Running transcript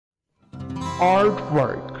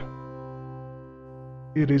Aardvark.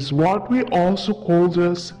 It is what we also call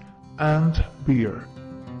as Antbear.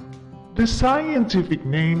 The scientific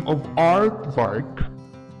name of Aardvark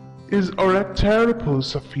is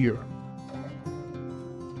Orycteropus Afer.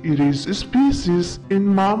 It is a species in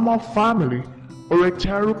Mammal family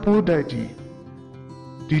Orycteropodidae.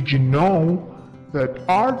 Did you know that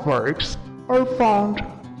aardvarks are found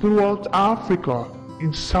throughout Africa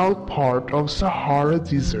in south part of Sahara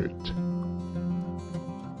Desert?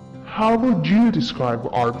 How would you describe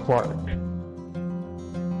aardvark?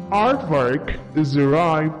 Aardvark is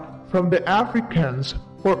derived from the Afrikaans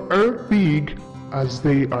for earth pig, as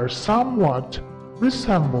they are somewhat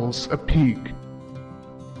resembles a pig.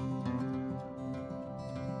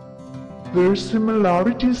 Their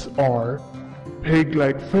similarities are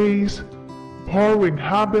pig-like face, burrowing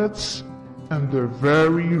habits, and their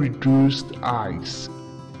very reduced eyes.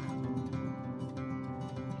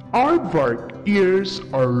 Aardvark ears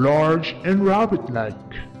are large and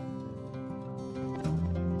rabbit-like.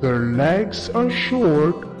 Their legs are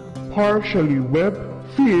short, partially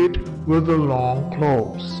web-feet with the long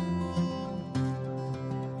claws.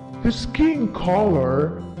 The skin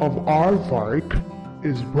color of Aardvark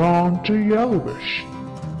is brown to yellowish.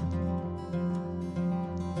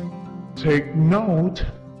 Take note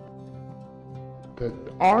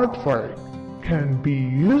that aardvark can be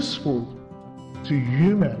useful to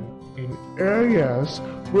humans in areas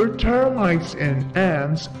where termites and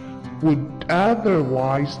ants would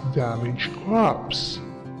otherwise damage crops.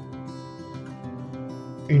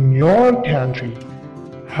 In your country,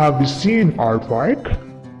 have you seen aardvark?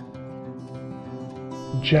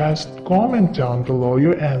 Just comment down below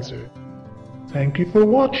your answer. Thank you for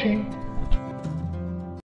watching.